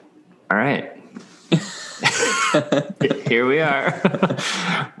All right. Here we are.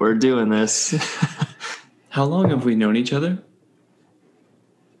 We're doing this. How long have we known each other?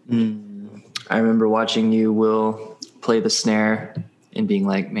 I remember watching you, Will, play the snare and being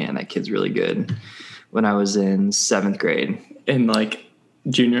like, man, that kid's really good, when I was in 7th grade. In like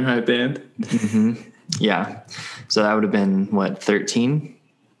junior high band? Mm-hmm. Yeah. So that would have been, 13?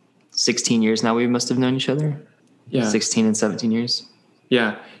 16 years now we must have known each other? Yeah. 16 and 17 years?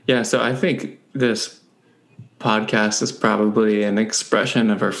 Yeah. Yeah. So I think this podcast is probably an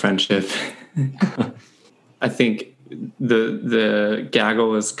expression of our friendship. I think the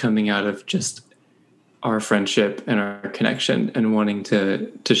Gaggle is coming out of just our friendship and our connection and wanting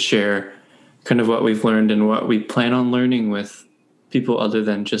to share kind of what we've learned and what we plan on learning with people other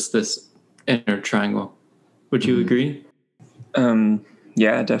than just this inner triangle. Would you agree?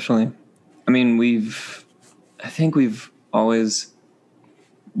 Yeah, definitely. I mean, I think we've always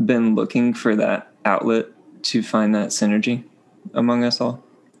been looking for that outlet to find that synergy among us all.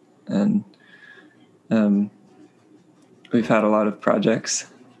 And we've had a lot of projects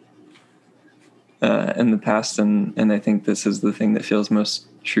in the past, and I think this is the thing that feels most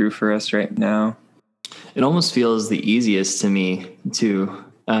true for us right now. It almost feels the easiest to me to,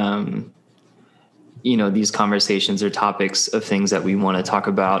 these conversations or topics of things that we want to talk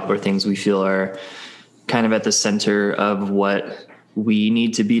about or things we feel are kind of at the center of what we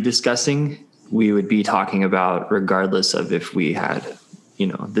need to be discussing, we would be talking about regardless of if we had,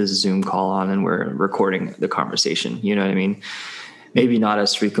 this Zoom call on and we're recording the conversation. You know what I mean? Maybe not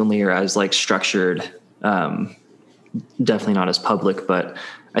as frequently or as like structured, definitely not as public, but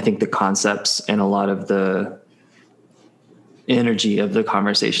I think the concepts and a lot of the energy of the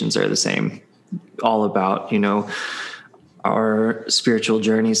conversations are the same. All about, our spiritual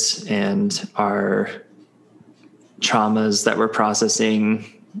journeys and our traumas that we're processing,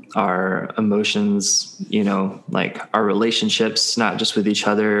 our emotions, like our relationships, not just with each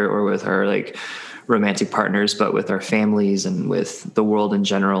other or with our like romantic partners, but with our families and with the world in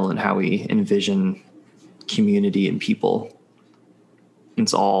general and how we envision community and people.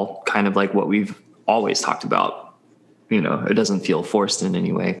 It's all kind of like what we've always talked about. It doesn't feel forced in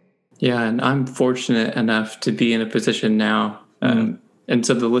any way. Yeah, and I'm fortunate enough to be in a position now. And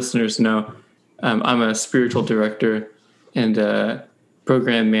so the listeners know I'm a spiritual director and a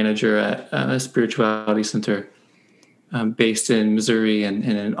program manager at a spirituality center based in Missouri and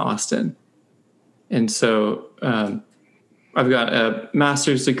in Austin. And so I've got a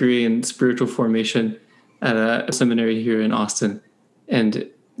master's degree in spiritual formation at a seminary here in Austin. And,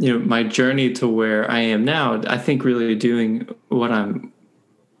 my journey to where I am now, I think really doing what I'm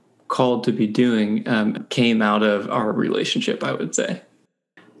called to be doing came out of our relationship, I would say.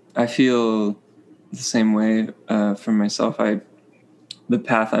 I feel the same way for myself. The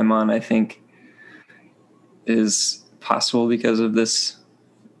path I'm on, I think, is possible because of this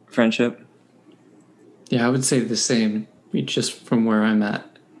friendship. Yeah, I would say the same, just from where I'm at.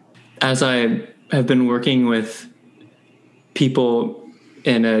 As I have been working with people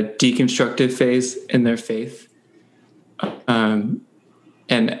in a deconstructive phase in their faith, and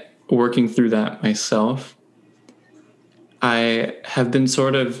working through that myself, I have been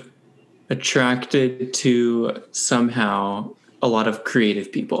sort of attracted to somehow a lot of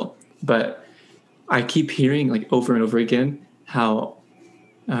creative people. But I keep hearing like over and over again how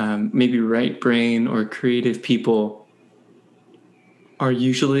maybe right brain or creative people are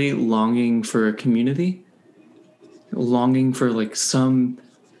usually longing for a community, longing for like some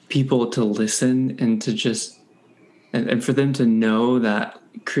people to listen and to just, and for them to know that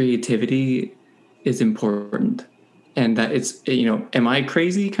creativity is important and that it's, am I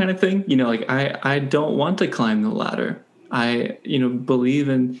crazy kind of thing? Like I don't want to climb the ladder. I, believe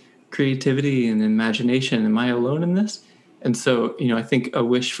in creativity and imagination. Am I alone in this? And so, I think a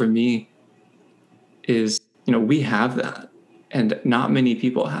wish for me is, we have that. And not many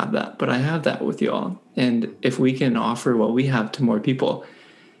people have that, but I have that with y'all. And if we can offer what we have to more people,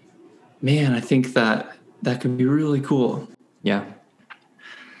 man, I think that could be really cool. Yeah.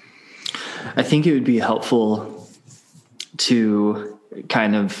 I think it would be helpful to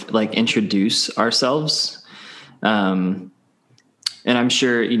kind of like introduce ourselves. And I'm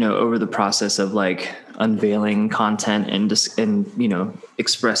sure, over the process of like unveiling content and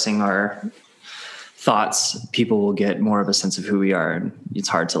expressing our thoughts, people will get more of a sense of who we are. And it's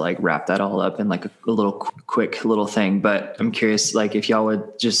hard to like wrap that all up in like a little quick little thing. But I'm curious, like if y'all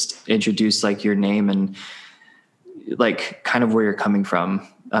would just introduce like your name and like kind of where you're coming from,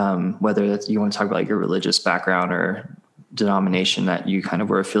 whether that's, you want to talk about like your religious background or denomination that you kind of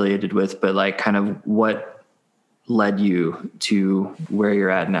were affiliated with, but like kind of what led you to where you're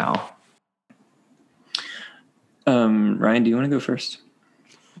at now. Ryan, do you want to go first?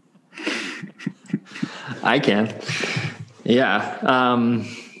 I can. Yeah.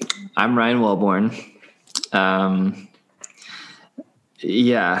 I'm Ryan Wellborn.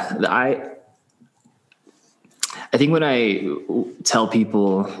 Yeah, I think when I tell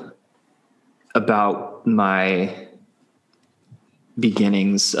people about my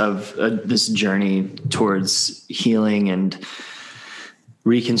beginnings of this journey towards healing and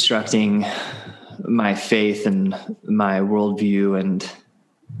reconstructing my faith and my worldview and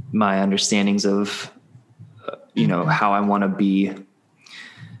my understandings of, how I want to be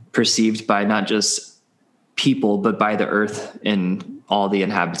perceived by not just people, but by the earth and all the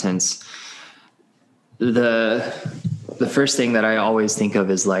inhabitants. The first thing that I always think of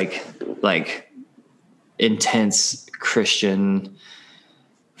is like intense Christian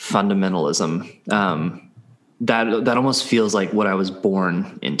fundamentalism. That almost feels like what I was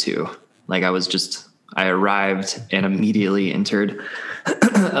born into. Like I arrived and immediately entered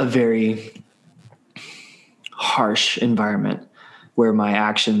a very harsh environment where my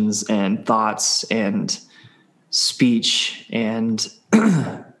actions and thoughts and speech and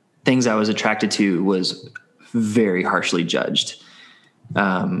things I was attracted to was very harshly judged.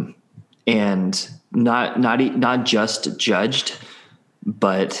 And not just judged,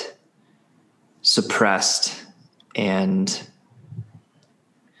 but suppressed and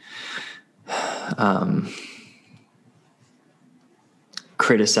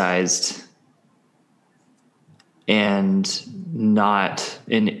criticized and not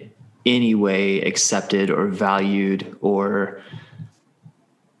in any way accepted or valued or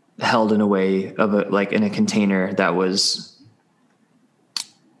held in a way of in a container that was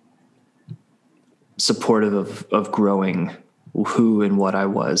supportive of growing who and what I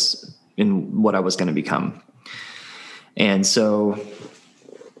was and what I was going to become. And so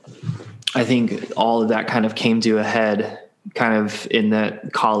I think all of that kind of came to a head kind of in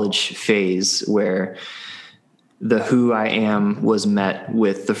that college phase where the who I am was met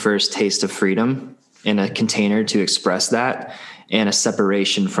with the first taste of freedom in a container to express that, and a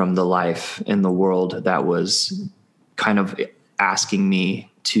separation from the life in the world that was kind of asking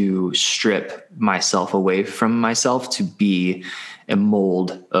me to strip myself away from myself to be a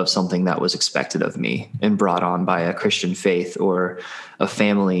mold of something that was expected of me and brought on by a Christian faith or a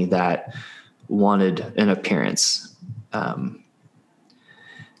family that wanted an appearance.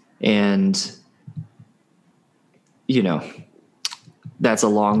 And that's a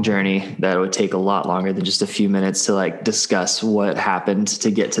long journey that would take a lot longer than just a few minutes to discuss what happened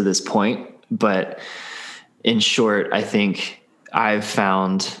to get to this point. But in short, I think I've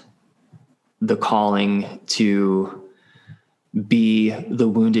found the calling to be the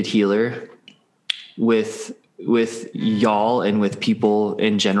wounded healer with y'all and with people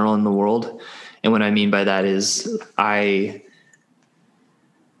in general in the world. And what I mean by that is I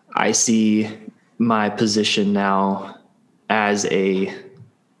see my position now as a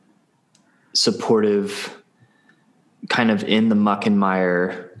supportive, kind of in the muck and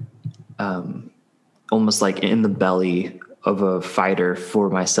mire, almost like in the belly of a fighter for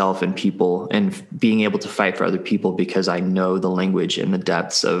myself and people, and being able to fight for other people because I know the language and the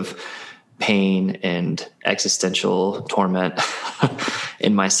depths of pain and existential torment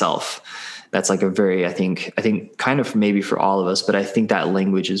in myself. That's like I think kind of maybe for all of us, but I think that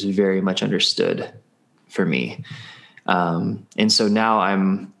language is very much understood for me. And so now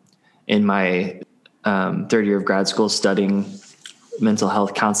I'm in my third year of grad school studying mental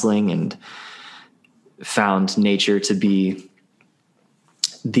health counseling, and found nature to be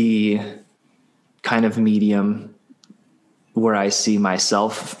the kind of medium where I see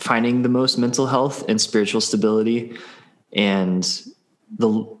myself finding the most mental health and spiritual stability, and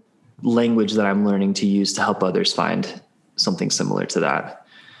the language that I'm learning to use to help others find something similar to that.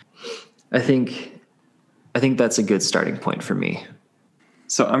 I think that's a good starting point for me.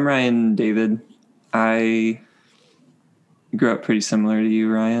 So I'm Ryan David. I grew up pretty similar to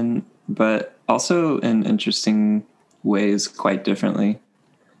you, Ryan, but also in interesting ways quite differently.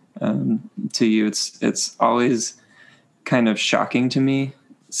 To you, it's always kind of shocking to me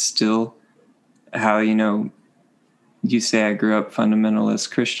still how, you say I grew up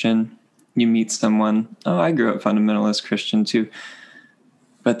fundamentalist Christian. You meet someone, I grew up fundamentalist Christian too.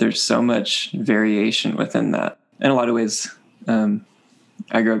 But there's so much variation within that. In a lot of ways,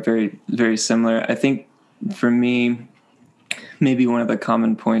 I grew up very, very similar. I think for me, maybe one of the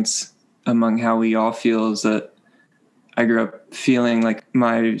common points among how we all feel is that I grew up feeling like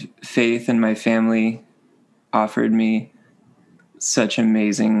my faith and my family offered me such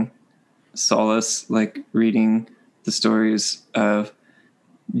amazing solace, like reading the stories of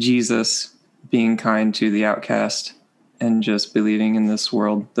Jesus being kind to the outcast and just believing in this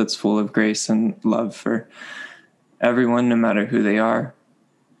world that's full of grace and love for everyone, no matter who they are,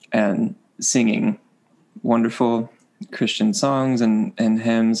 and singing wonderful Christian songs and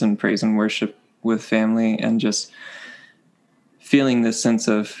hymns and praise and worship with family, and just feeling this sense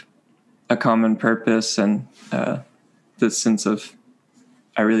of a common purpose and this sense of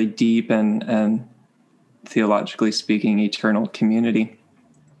a really deep and theologically speaking eternal community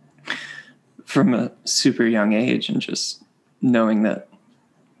from a super young age, and just knowing that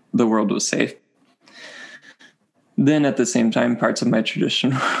the world was safe. Then at the same time, parts of my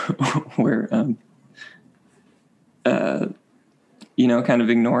tradition were, kind of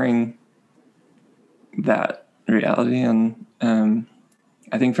ignoring that reality. And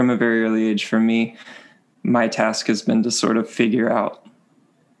I think from a very early age, for me, my task has been to sort of figure out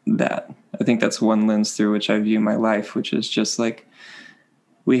that. I think that's one lens through which I view my life, which is just like,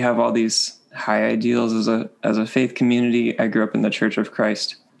 we have all these high ideals as a faith community. I grew up in the Church of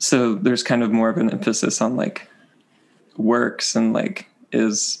Christ. So there's kind of more of an emphasis on like works and like,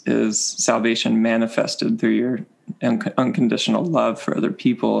 is salvation manifested through your unconditional love for other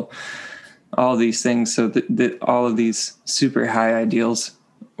people, all these things. So that all of these super high ideals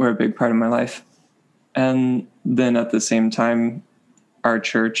were a big part of my life. And then at the same time, our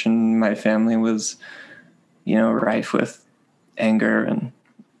church and my family was, rife with anger and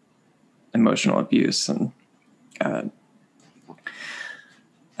emotional abuse. And I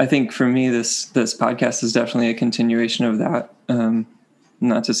think for me, this podcast is definitely a continuation of that.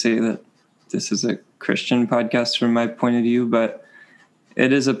 Not to say that this is a Christian podcast from my point of view, but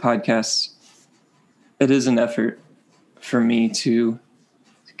it is a podcast. It is an effort for me to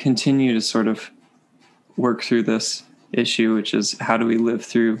continue to sort of work through this issue, which is, how do we live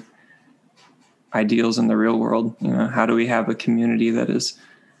through ideals in the real world? How do we have a community that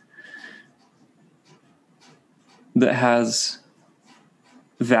has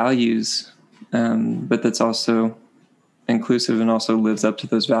values, but that's also inclusive and also lives up to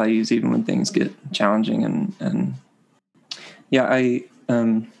those values even when things get challenging. And I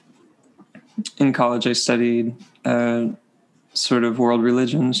in college I studied sort of world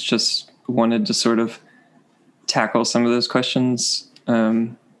religions, just wanted to sort of tackle some of those questions.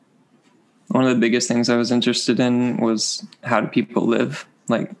 One of the biggest things I was interested in was, how do people live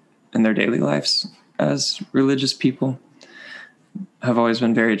like in their daily lives as religious people? I've always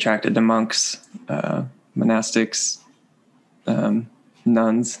been very attracted to monks, monastics,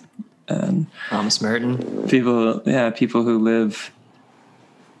 nuns, and Thomas Merton. People who live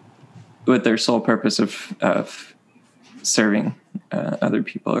with their sole purpose of serving other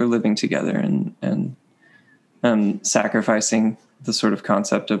people, or living together and sacrificing the sort of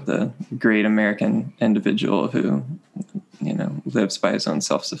concept of the great American individual who, lives by his own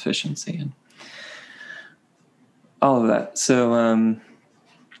self-sufficiency and all of that. So,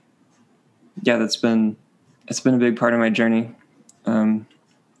 it's been a big part of my journey.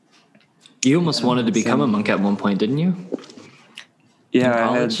 You almost wanted to become a monk at one point, didn't you?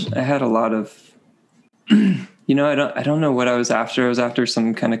 Yeah, I had a lot of, I don't know what I was after. I was after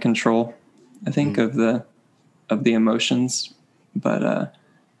some kind of control, I think, of the emotions, but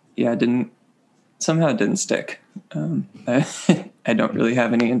it didn't stick. I don't really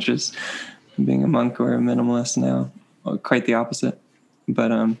have any interest in being a monk or a minimalist now. Well, quite the opposite.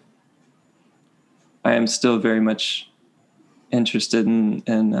 But I am still very much interested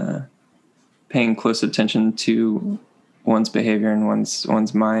in paying close attention to one's behavior and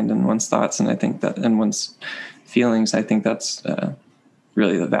one's mind and one's thoughts, and I think that, and one's feelings. I think that's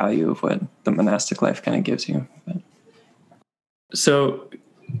really the value of what the monastic life kind of gives you. But. So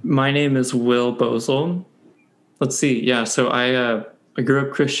my name is Will Bosel. Let's see. Yeah. So I grew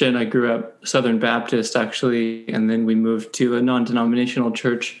up Christian. I grew up Southern Baptist, actually. And then we moved to a non-denominational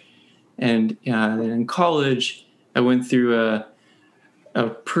church. And then in college, I went through a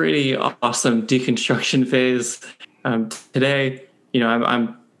pretty awesome deconstruction phase. Today,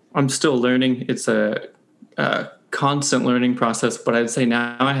 I'm still learning. It's a constant learning process, but I'd say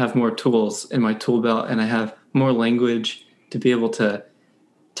now I have more tools in my tool belt, and I have more language to be able to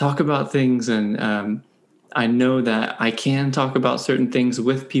talk about things. And I know that I can talk about certain things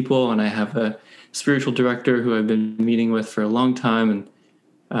with people, and I have a spiritual director who I've been meeting with for a long time.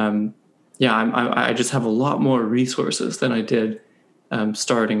 And I just have a lot more resources than I did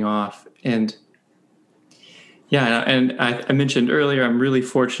starting off. And I mentioned earlier, I'm really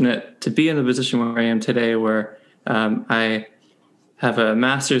fortunate to be in the position where I am today, where I have a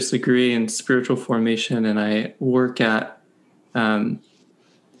master's degree in spiritual formation, and I work at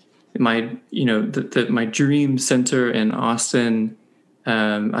my dream center in Austin,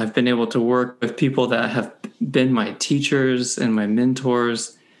 I've been able to work with people that have been my teachers and my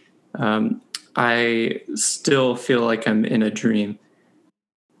mentors. I still feel like I'm in a dream.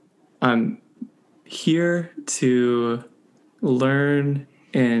 I'm here to learn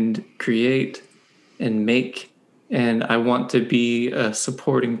and create and make, and I want to be a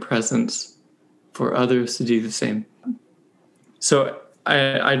supporting presence for others to do the same. So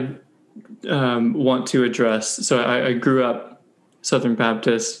I want to address. So I grew up Southern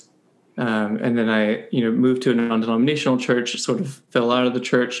Baptist, and then I moved to a non-denominational church. Sort of fell out of the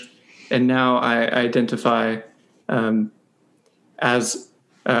church, and now I identify as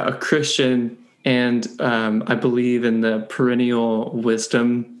a Christian, and I believe in the perennial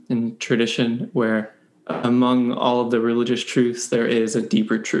wisdom and tradition, where among all of the religious truths there is a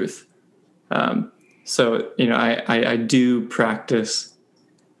deeper truth. So I do practice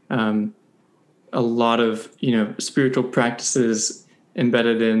a lot of spiritual practices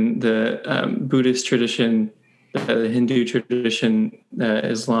embedded in the Buddhist tradition, the Hindu tradition, the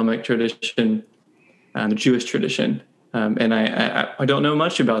Islamic tradition, the Jewish tradition. And I don't know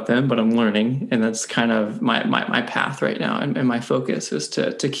much about them, but I'm learning, and that's kind of my path right now. And my focus is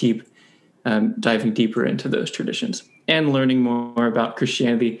to keep diving deeper into those traditions and learning more about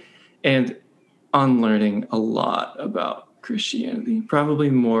Christianity, and unlearning a lot about Christianity, probably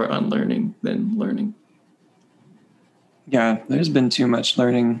more unlearning than learning. Yeah, there's been too much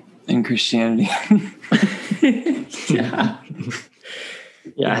learning in Christianity. Yeah.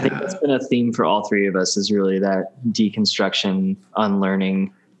 Yeah, I think that's been a theme for all three of us, is really that deconstruction,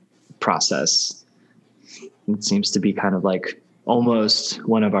 unlearning process. It seems to be kind of like almost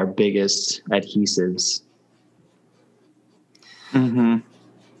one of our biggest adhesives. Mm-hmm.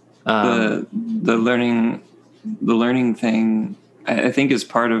 The learning thing, I think, is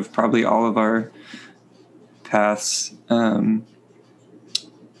part of probably all of our paths,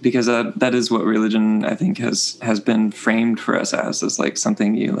 because that is what religion, I think, has been framed for us as, is like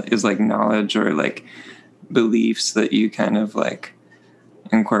something is like knowledge or like beliefs that you kind of like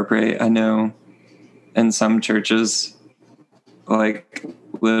incorporate. I know in some churches, like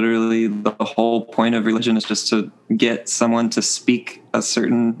literally the whole point of religion is just to get someone to speak a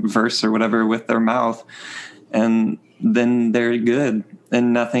certain verse or whatever with their mouth, and then they're good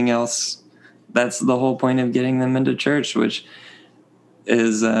and nothing else. That's the whole point of getting them into church, which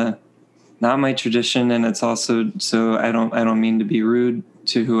is not my tradition. And it's also, so I don't mean to be rude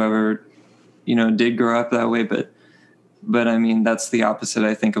to whoever did grow up that way, but I mean, that's the opposite,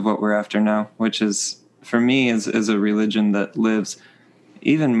 I think, of what we're after now, which is, for me, is a religion that lives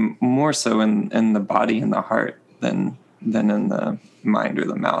even more so in the body and the heart than in the mind or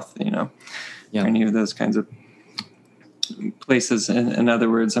the mouth, or any of those kinds of places. In other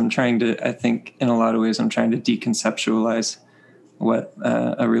words, I think in a lot of ways, I'm trying to deconceptualize what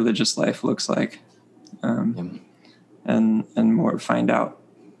a religious life looks like, and more find out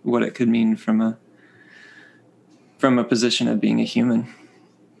what it could mean from a position of being a human,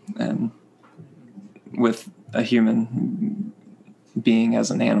 and with a human being as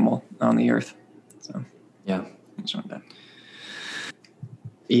an animal on the earth. So yeah, thanks for that.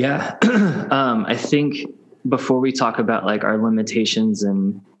 Yeah, I think before we talk about like our limitations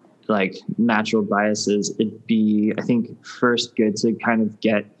and like natural biases, it'd be, I think, first good to kind of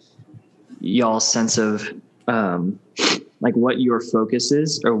get y'all's sense of like what your focus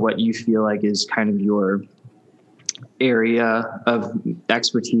is, or what you feel like is kind of your area of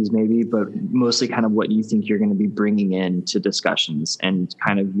expertise maybe, but mostly kind of what you think you're going to be bringing in to discussions, and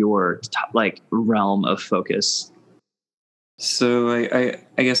kind of your like realm of focus. So I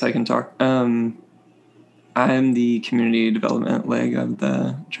guess I can talk. I'm the community development leg of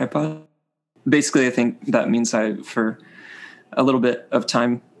the tripod. Basically, I think that means for a little bit of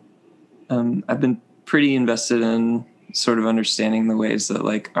time, I've been pretty invested in sort of understanding the ways that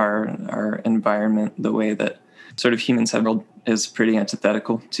like our environment, the way that sort of humans have built, is pretty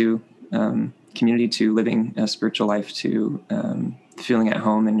antithetical to community, to living a spiritual life, to feeling at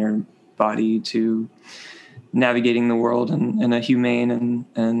home in your body, to navigating the world in a humane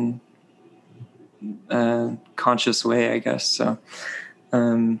and conscious way, I guess. So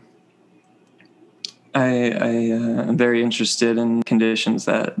I am very interested in conditions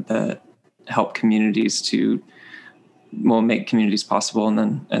that help communities to make communities possible,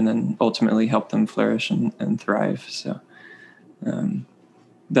 and then ultimately help them flourish and thrive. So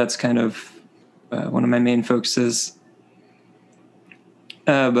that's kind of one of my main focuses.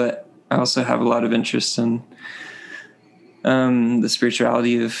 But I also have a lot of interest in the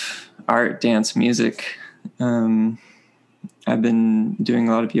spirituality of art, dance, music. I've been doing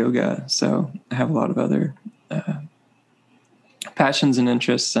a lot of yoga, so I have a lot of other passions and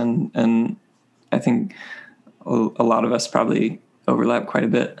interests, and I think a lot of us probably overlap quite a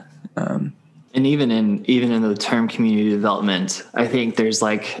bit. And even in the term community development, I think there's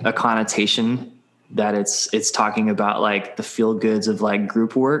like a connotation that it's talking about like the feel goods of like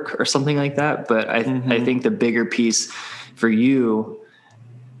group work or something like that. But I think the bigger piece for you,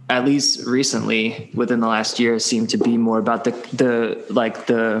 at least recently within the last year, seemed to be more about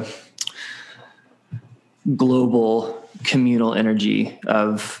the global communal energy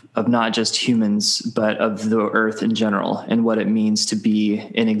of not just humans, but of the earth in general, and what it means to be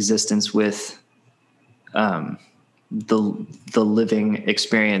in existence with the living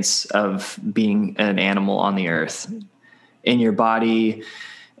experience of being an animal on the earth, in your body,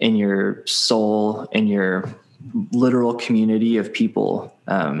 in your soul, in your literal community of people.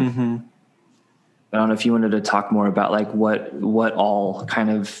 I don't know if you wanted to talk more about like what all kind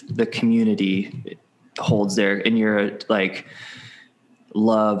of the community holds there in your like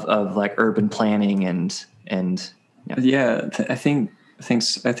love of like urban planning and I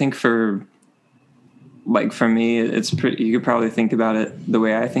think for like, for me, it's pretty, you could probably think about it the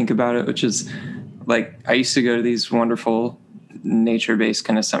way I think about it, which is like, I used to go to these wonderful nature-based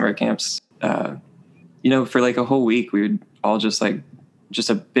kind of summer camps, for like a whole week. We would all just a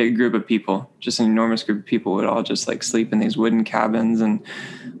big group of people, just an enormous group of people would all just like sleep in these wooden cabins and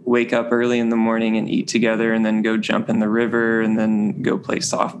wake up early in the morning and eat together, and then go jump in the river, and then go play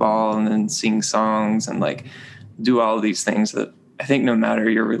softball, and then sing songs, and like do all of these things that I think, no matter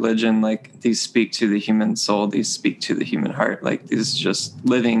your religion, like these speak to the human soul, these speak to the human heart. Like, these just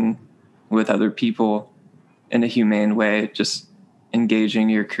living with other people in a humane way, just engaging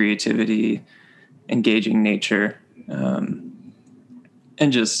your creativity, engaging nature, and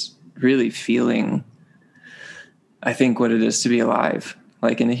just really feeling, I think, what it is to be alive,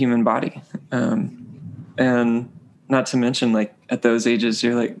 like in a human body. And not to mention, like at those ages,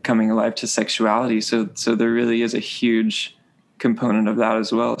 you're like coming alive to sexuality. So there really is a huge component of that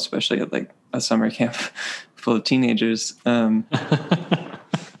as well, especially at like a summer camp full of teenagers.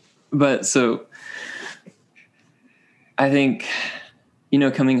 But so I think,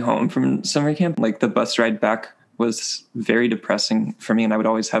 coming home from summer camp, like the bus ride back was very depressing for me. And I would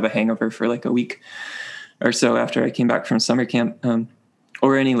always have a hangover for like a week or so after I came back from summer camp,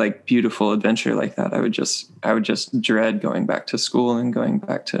 or any like beautiful adventure like that. I would just dread going back to school and going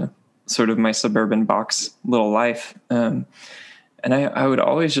back to sort of my suburban box little life. And I would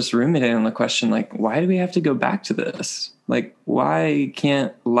always just ruminate on the question, like, why do we have to go back to this? Like, why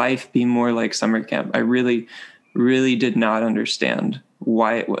can't life be more like summer camp? I really, really did not understand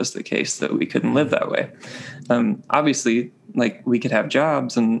why it was the case that we couldn't live that way. Obviously, like, we could have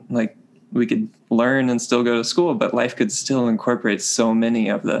jobs and like we could learn and still go to school, but life could still incorporate so many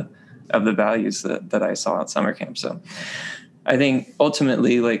of the values that I saw at summer camp. So I think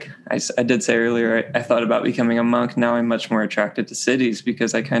ultimately, like I did say earlier, I thought about becoming a monk. Now I'm much more attracted to cities,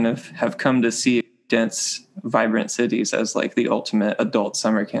 because I kind of have come to see dense, vibrant cities as like the ultimate adult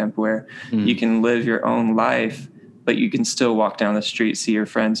summer camp, where you can live your own life, but you can still walk down the street, see your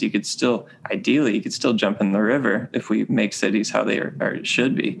friends. You could still, ideally, you could still jump in the river if we make cities how they are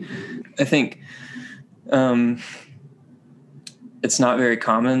should be. I think it's not very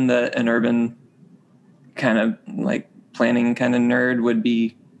common that an urban kind of like planning kind of nerd would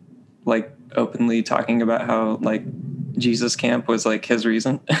be like openly talking about how like Jesus camp was like his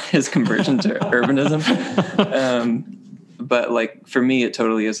reason, his conversion to urbanism. But like for me, it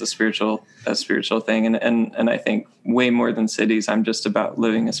totally is a spiritual thing. And I think way more than cities, I'm just about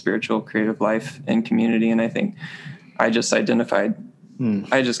living a spiritual, creative life in community. And I think I just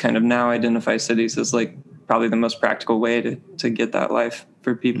kind of now identify cities as like probably the most practical way to get that life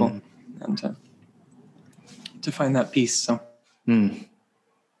for people and to find that peace. So.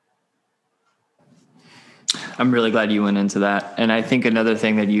 I'm really glad you went into that. And I think another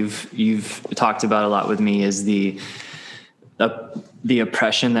thing that you've talked about a lot with me is the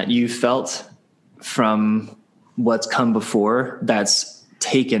oppression that you felt from what's come before, that's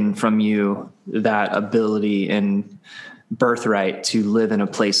taken from you that ability and birthright to live in a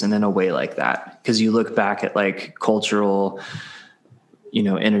place and in a way like that. Because you look back at like cultural,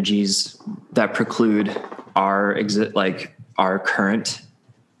 energies that preclude our current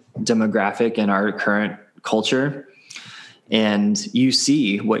demographic and our current culture, and you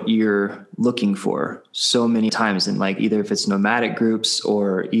see what you're looking for so many times in like either if it's nomadic groups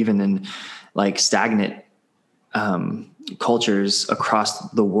or even in like stagnant cultures across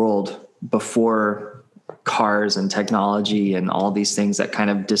the world before cars and technology and all these things that kind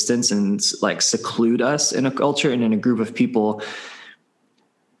of distance and like seclude us in a culture and in a group of people.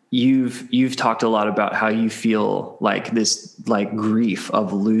 you've talked a lot about how you feel like this like grief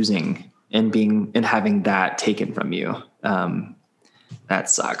of losing and having that taken from you. That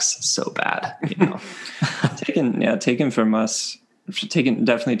sucks so bad, you know. taken from us,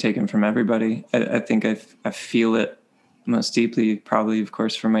 definitely taken from everybody. I think I feel it most deeply, probably, of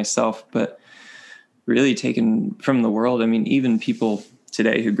course, for myself, but really taken from the world. I mean, even people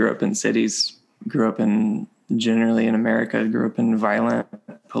today who grew up in cities, generally in America, grew up in violent,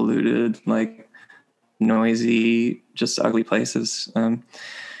 polluted, like noisy, just ugly places.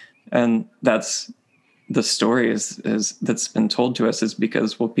 And that's the story is that's been told to us is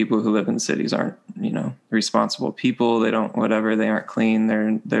because, well, people who live in cities aren't, responsible people. They don't, whatever, they aren't clean.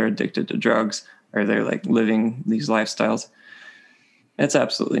 They're addicted to drugs, or they're like living these lifestyles. It's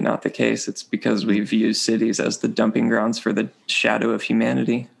absolutely not the case. It's because we've used cities as the dumping grounds for the shadow of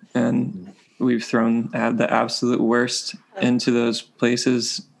humanity. And we've thrown the absolute worst into those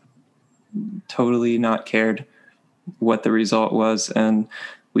places, totally not cared what the result was. And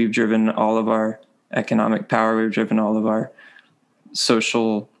we've driven all of our economic power, we've driven all of our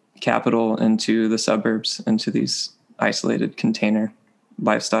social capital into the suburbs, into these isolated container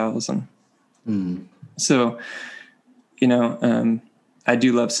lifestyles. And so, I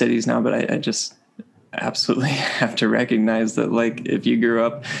do love cities now, but I just absolutely have to recognize that, like, if you grew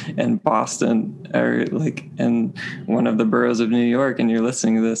up in Boston or like in one of the boroughs of New York and you're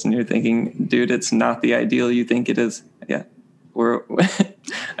listening to this and you're thinking, dude, it's not the ideal you think it is. Yeah.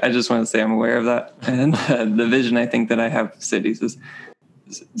 I just want to say I'm aware of that. And the vision I think that I have of cities is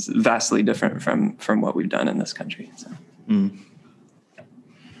vastly different from what we've done in this country. So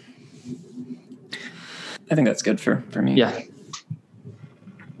I think that's good for me. Yeah.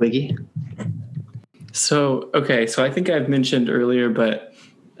 Wiggy? So I think I've mentioned earlier, but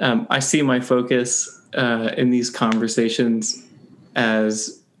I see my focus in these conversations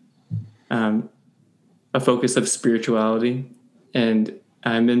as a focus of spirituality. And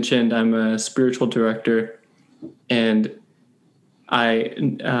I mentioned I'm a spiritual director, and I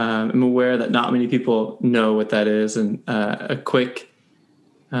am aware that not many people know what that is. And a quick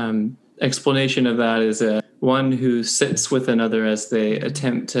explanation of that is one who sits with another as they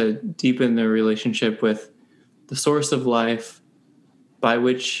attempt to deepen their relationship with the source of life, by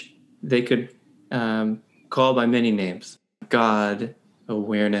which they could call by many names: God,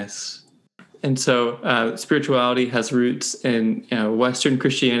 awareness. And so spirituality has roots in Western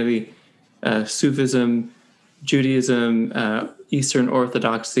Christianity, Sufism, Judaism, Eastern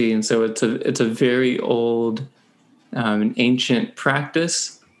Orthodoxy. And so it's a very old and ancient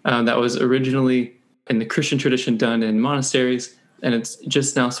practice that was originally in the Christian tradition done in monasteries, and it's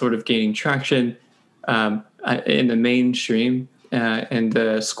just now sort of gaining traction in the mainstream. And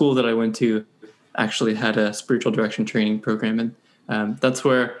the school that I went to actually had a spiritual direction training program, and that's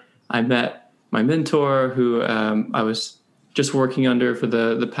where I met my mentor, who I was just working under for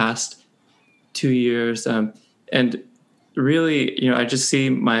the past 2 years. And really, I just see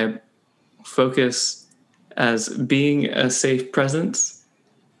my focus as being a safe presence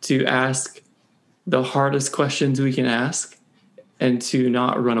to ask the hardest questions we can ask, and to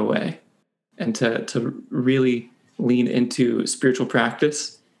not run away, and to really lean into spiritual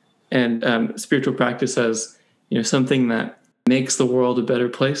practice. And spiritual practice as something that makes the world a better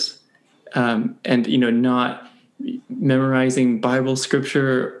place. And not memorizing Bible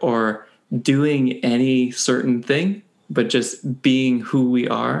scripture or doing any certain thing, but just being who we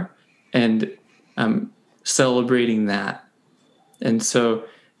are and celebrating that. And so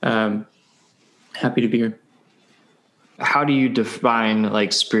happy to be here. How do you define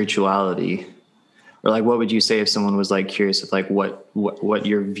like spirituality? Or like, what would you say if someone was like curious of like what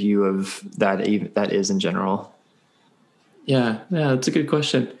your view of that is in general? Yeah, that's a good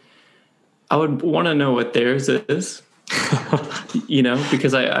question. I would want to know what theirs is,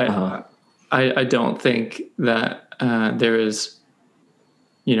 because I don't think that there is,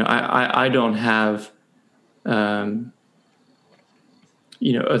 I don't have,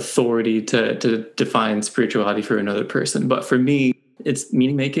 authority to define spirituality for another person. But for me, it's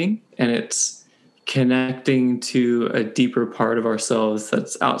meaning making, and it's connecting to a deeper part of ourselves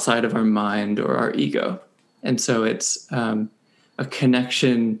that's outside of our mind or our ego. And so it's a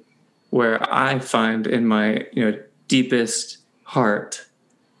connection where I find in my deepest heart,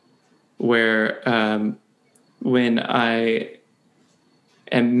 where when I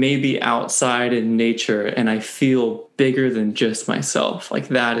am maybe outside in nature and I feel bigger than just myself, like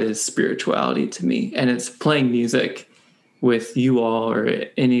that is spirituality to me. And it's playing music with you all or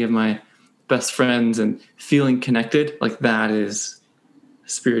any of my best friends and feeling connected, like that is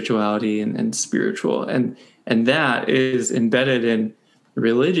spirituality and spiritual. And that is embedded in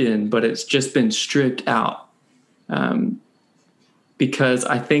religion, but it's just been stripped out. Because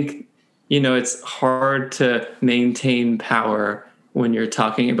I think, it's hard to maintain power when you're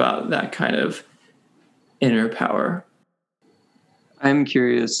talking about that kind of inner power. I'm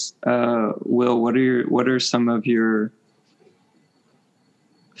curious, Will, what are some of your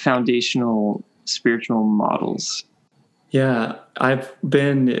foundational spiritual models? Yeah, I've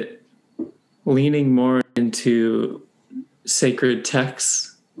been leaning more into sacred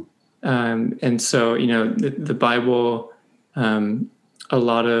texts. And so, the Bible, a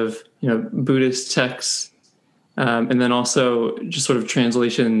lot of, Buddhist texts, and then also just sort of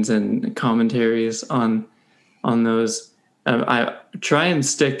translations and commentaries on those. I try and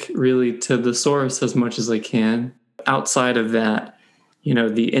stick really to the source as much as I can. Outside of that,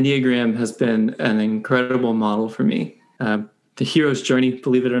 the Enneagram has been an incredible model for me. The hero's journey,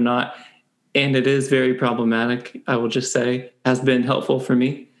 believe it or not, and it is very problematic, I will just say, has been helpful for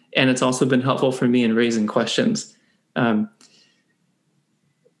me. And it's also been helpful for me in raising questions.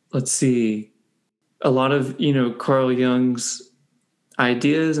 Let's see. A lot of, Carl Jung's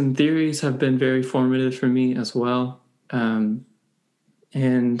ideas and theories have been very formative for me as well.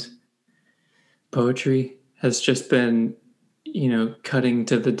 And poetry has just been, cutting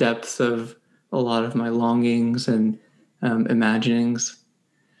to the depths of a lot of my longings and imaginings.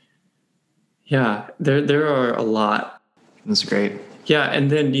 Yeah, there are a lot. That's great. Yeah, and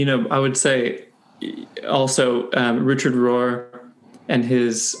then, I would say also Richard Rohr and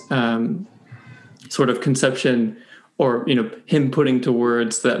his sort of conception, or, him putting to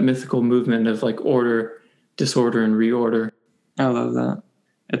words that mythical movement of like order, disorder, and reorder. I love that.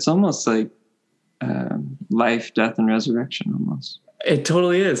 It's almost like life, death, and resurrection almost. It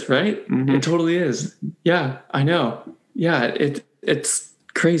totally is, right? Mm-hmm. It totally is. Yeah, I know. Yeah, it's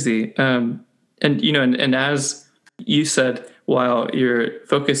crazy. And as you said, while your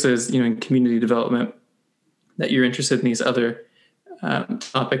focus is, in community development, that you're interested in these other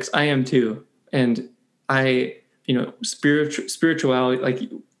topics, I am too. And I, spirituality, like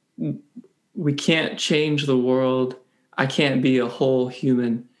we can't change the world. I can't be a whole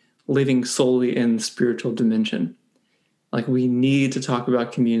human living solely in the spiritual dimension. Like we need to talk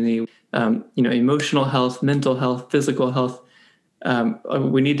about community, emotional health, mental health, physical health.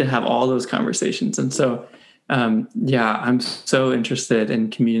 We need to have all those conversations. And so, I'm so interested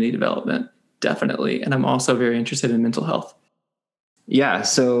in community development, definitely. And I'm also very interested in mental health. Yeah.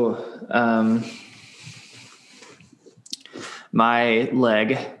 So, my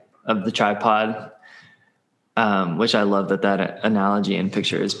leg of the tripod, which I love that analogy and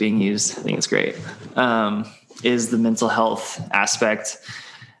picture is being used. I think it's great. Is the mental health aspect.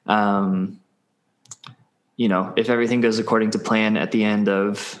 If everything goes according to plan at the end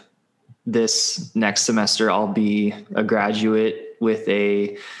of this next semester, I'll be a graduate with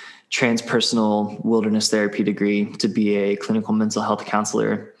a transpersonal wilderness therapy degree to be a clinical mental health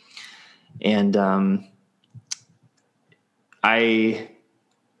counselor. And I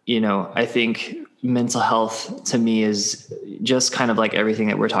think mental health to me is just kind of like everything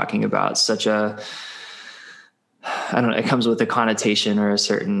that we're talking about. It comes with a connotation or a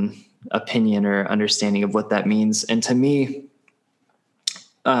certain opinion or understanding of what that means. And to me,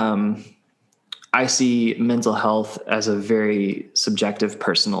 I see mental health as a very subjective,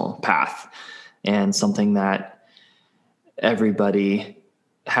 personal path, and something that everybody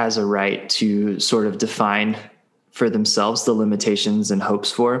has a right to sort of define for themselves the limitations and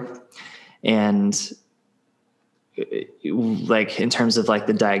hopes for. And like in terms of like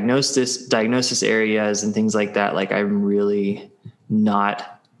the diagnosis areas and things like that, like I'm really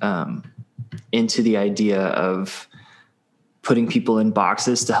not into the idea of putting people in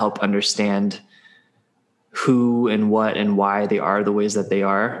boxes to help understand who and what and why they are the ways that they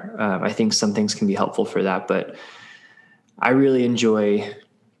are. I think some things can be helpful for that, but I really enjoy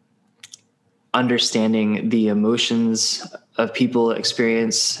understanding the emotions of people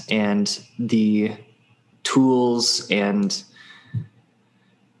experience and the tools and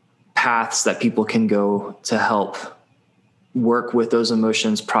paths that people can go to help work with those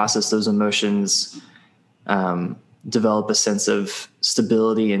emotions, process those emotions, develop a sense of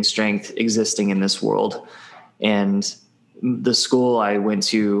stability and strength existing in this world. And the school I went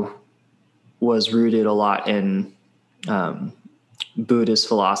to was rooted a lot in Buddhist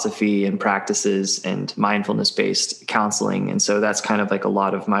philosophy and practices and mindfulness-based counseling. And so that's kind of like a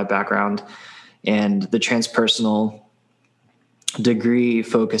lot of my background. And the transpersonal degree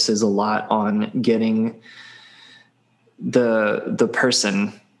focuses a lot on getting the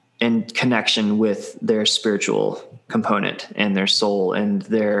person in connection with their spiritual component and their soul and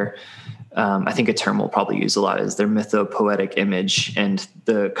their I think a term we'll probably use a lot is their mythopoetic image and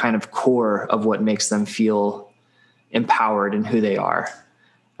the kind of core of what makes them feel empowered in who they are.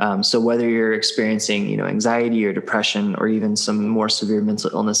 So whether you're experiencing, anxiety or depression, or even some more severe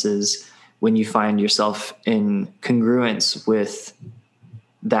mental illnesses, when you find yourself in congruence with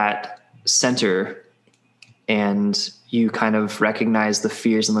that center and you kind of recognize the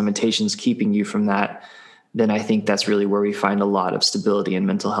fears and limitations keeping you from that, then I think that's really where we find a lot of stability in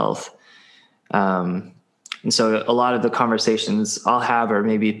mental health. And so a lot of the conversations I'll have, or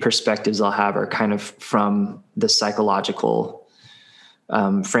maybe perspectives I'll have, are kind of from the psychological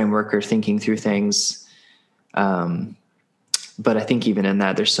framework or thinking through things. But I think even in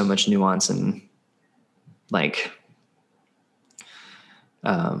that, there's so much nuance and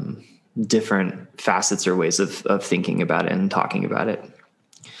different facets or ways of thinking about it and talking about it.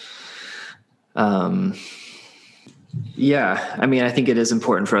 Yeah, I mean, I think it is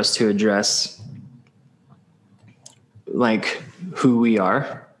important for us to address who we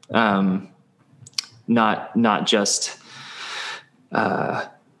are, not just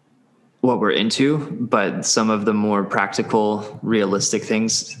what we're into, but some of the more practical, realistic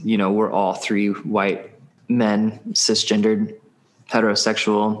things. We're all three white men, cisgendered,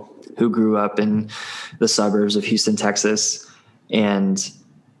 heterosexual, who grew up in the suburbs of Houston, Texas. And,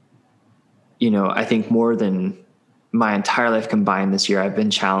 I think more than my entire life combined this year, I've been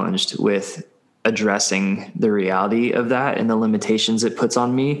challenged with addressing the reality of that and the limitations it puts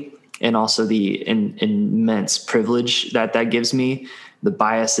on me, and also the immense privilege that gives me, the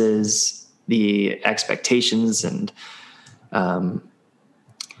biases, the expectations. And I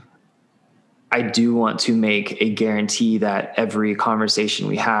do want to make a guarantee that every conversation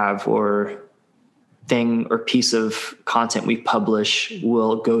we have or thing or piece of content we publish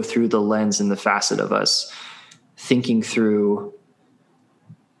will go through the lens and the facet of us thinking through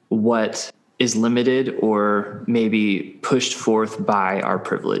what is limited or maybe pushed forth by our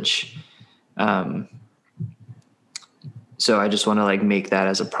privilege. So I just want to make that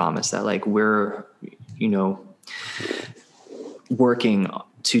as a promise that we're, working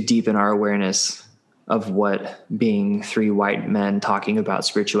to deepen our awareness of what being three white men talking about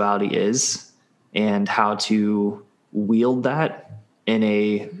spirituality is and how to wield that in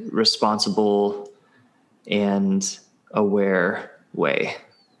a responsible and aware way.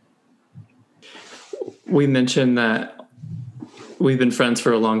 We mentioned that we've been friends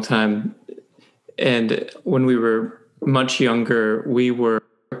for a long time. And when we were much younger, we were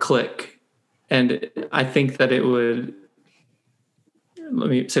a clique. And I think that let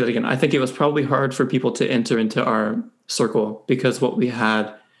me say that again. I think it was probably hard for people to enter into our circle because what we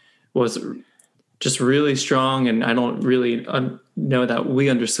had was just really strong. And I don't really know that we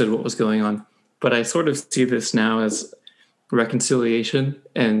understood what was going on. But I sort of see this now as reconciliation.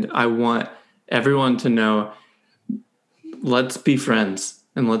 And I want everyone to know, let's be friends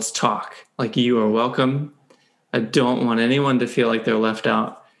and let's talk. You are welcome. I don't want anyone to feel like they're left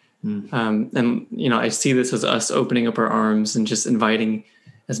out. And, I see this as us opening up our arms and just inviting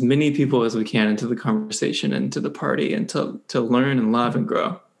as many people as we can into the conversation and to the party and to learn and love and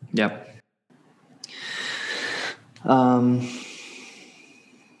grow. Yep.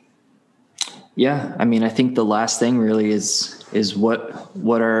 Yeah. I mean, I think the last thing really is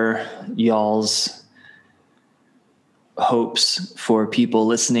what are y'all's hopes for people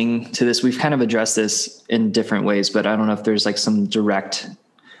listening to this? We've kind of addressed this in different ways, but I don't know if there's some direct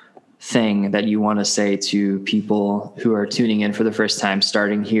thing that you want to say to people who are tuning in for the first time,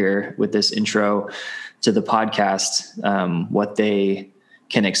 starting here with this intro to the podcast, what they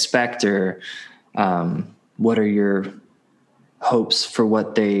can expect, or what are your hopes for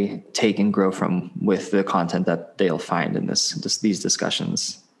what they take and grow from with the content that they'll find in these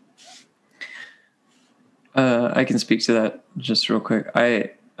discussions? I can speak to that just real quick.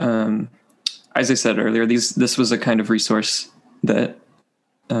 As I said earlier, this was a kind of resource that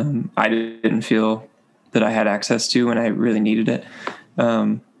I didn't feel that I had access to when I really needed it.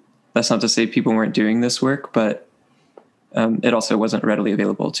 That's not to say people weren't doing this work, but it also wasn't readily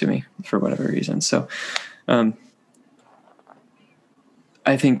available to me for whatever reason. So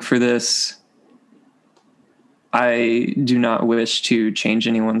I think for this, I do not wish to change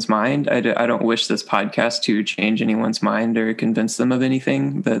anyone's mind. I don't wish this podcast to change anyone's mind or convince them of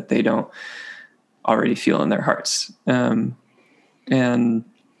anything that they don't already feel in their hearts. And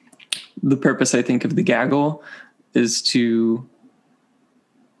the purpose, I think, of the Gaggle is to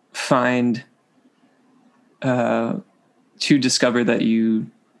find, to discover that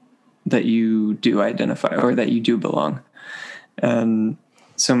you do identify or that you do belong. And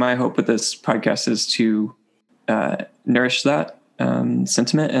so my hope with this podcast is to nourish that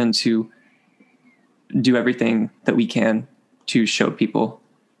sentiment and to do everything that we can to show people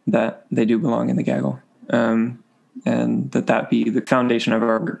that they do belong in the Gaggle, and that be the foundation of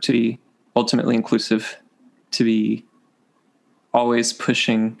our work, to be ultimately inclusive, to be always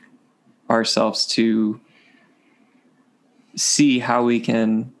pushing ourselves to see how we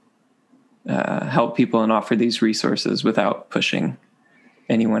can help people and offer these resources without pushing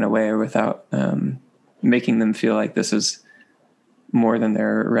anyone away, or without making them feel like this is more than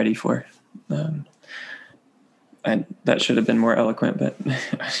they're ready for. And that should have been more eloquent, but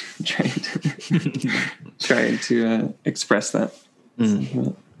I'm trying to express that.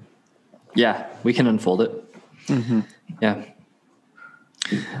 Mm. Yeah, we can unfold it. Mm-hmm. Yeah.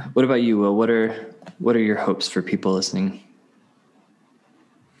 What about you, Will? What are your hopes for people listening?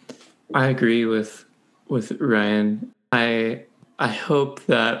 I agree with Ryan. I hope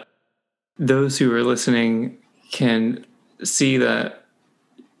that those who are listening can see that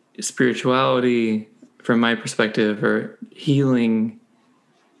spirituality, from my perspective, or healing,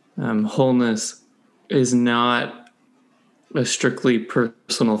 wholeness, is not a strictly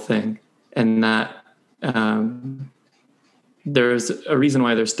personal thing, and that there's a reason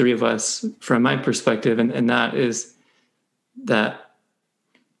why there's three of us from my perspective, and that is that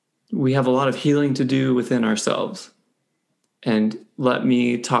we have a lot of healing to do within ourselves. And let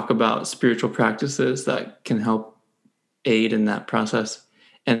me talk about spiritual practices that can help aid in that process.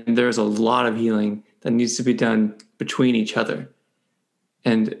 And there's a lot of healing that needs to be done between each other.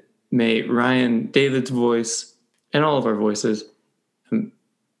 And may Ryan, David's voice, and all of our voices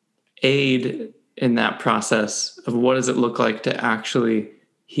aid in that process of what does it look like to actually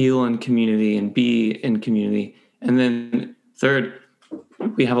heal in community and be in community. And then third,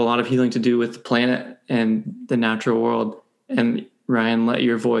 we have a lot of healing to do with the planet and the natural world. And Ryan, let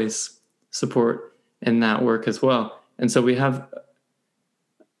your voice support in that work as well. And so we have,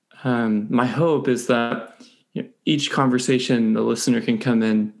 my hope is that each conversation, the listener can come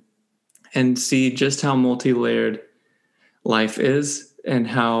in and see just how multi-layered life is, and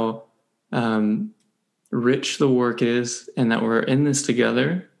how rich the work is, and that we're in this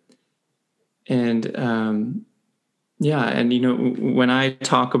together. And and when I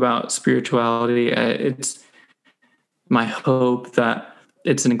talk about spirituality, it's my hope that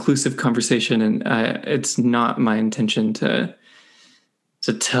it's an inclusive conversation, and it's not my intention to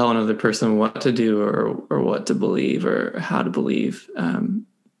tell another person what to do or what to believe or how to believe.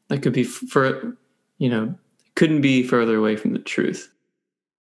 That could be couldn't be further away from the truth.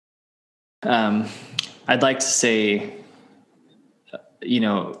 I'd like to say,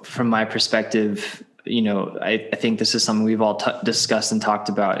 from my perspective, I think this is something we've all discussed and talked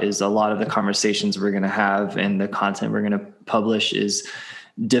about, is a lot of the conversations we're going to have and the content we're going to publish is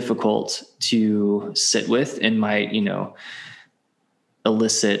difficult to sit with and might,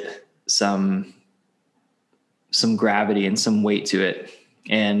 elicit some gravity and some weight to it.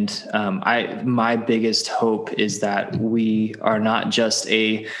 And my biggest hope is that we are not just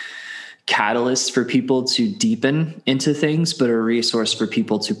a catalyst for people to deepen into things, but a resource for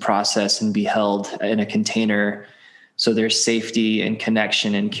people to process and be held in a container. So there's safety and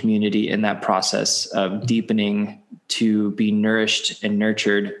connection and community in that process of deepening, to be nourished and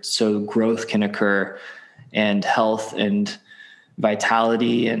nurtured so growth can occur, and health and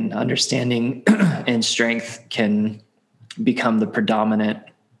vitality and understanding and strength can become the predominant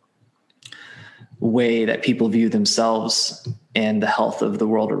way that people view themselves and the health of the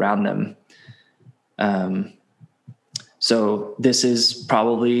world around them. So this is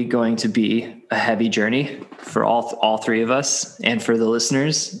probably going to be a heavy journey for all three of us and for the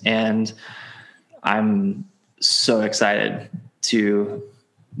listeners. And I'm so excited to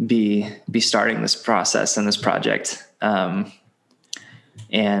be starting this process and this project. And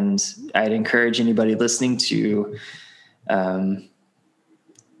I'd encourage anybody listening to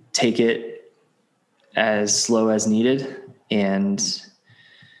take it as slow as needed, and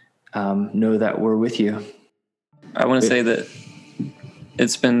know that we're with you. I want to say that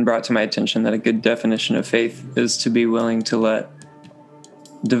it's been brought to my attention that a good definition of faith is to be willing to let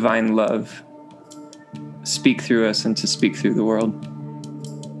divine love speak through us and to speak through the world.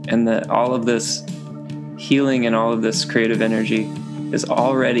 And that all of this healing and all of this creative energy is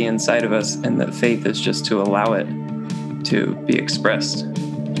already inside of us, and that faith is just to allow it to be expressed.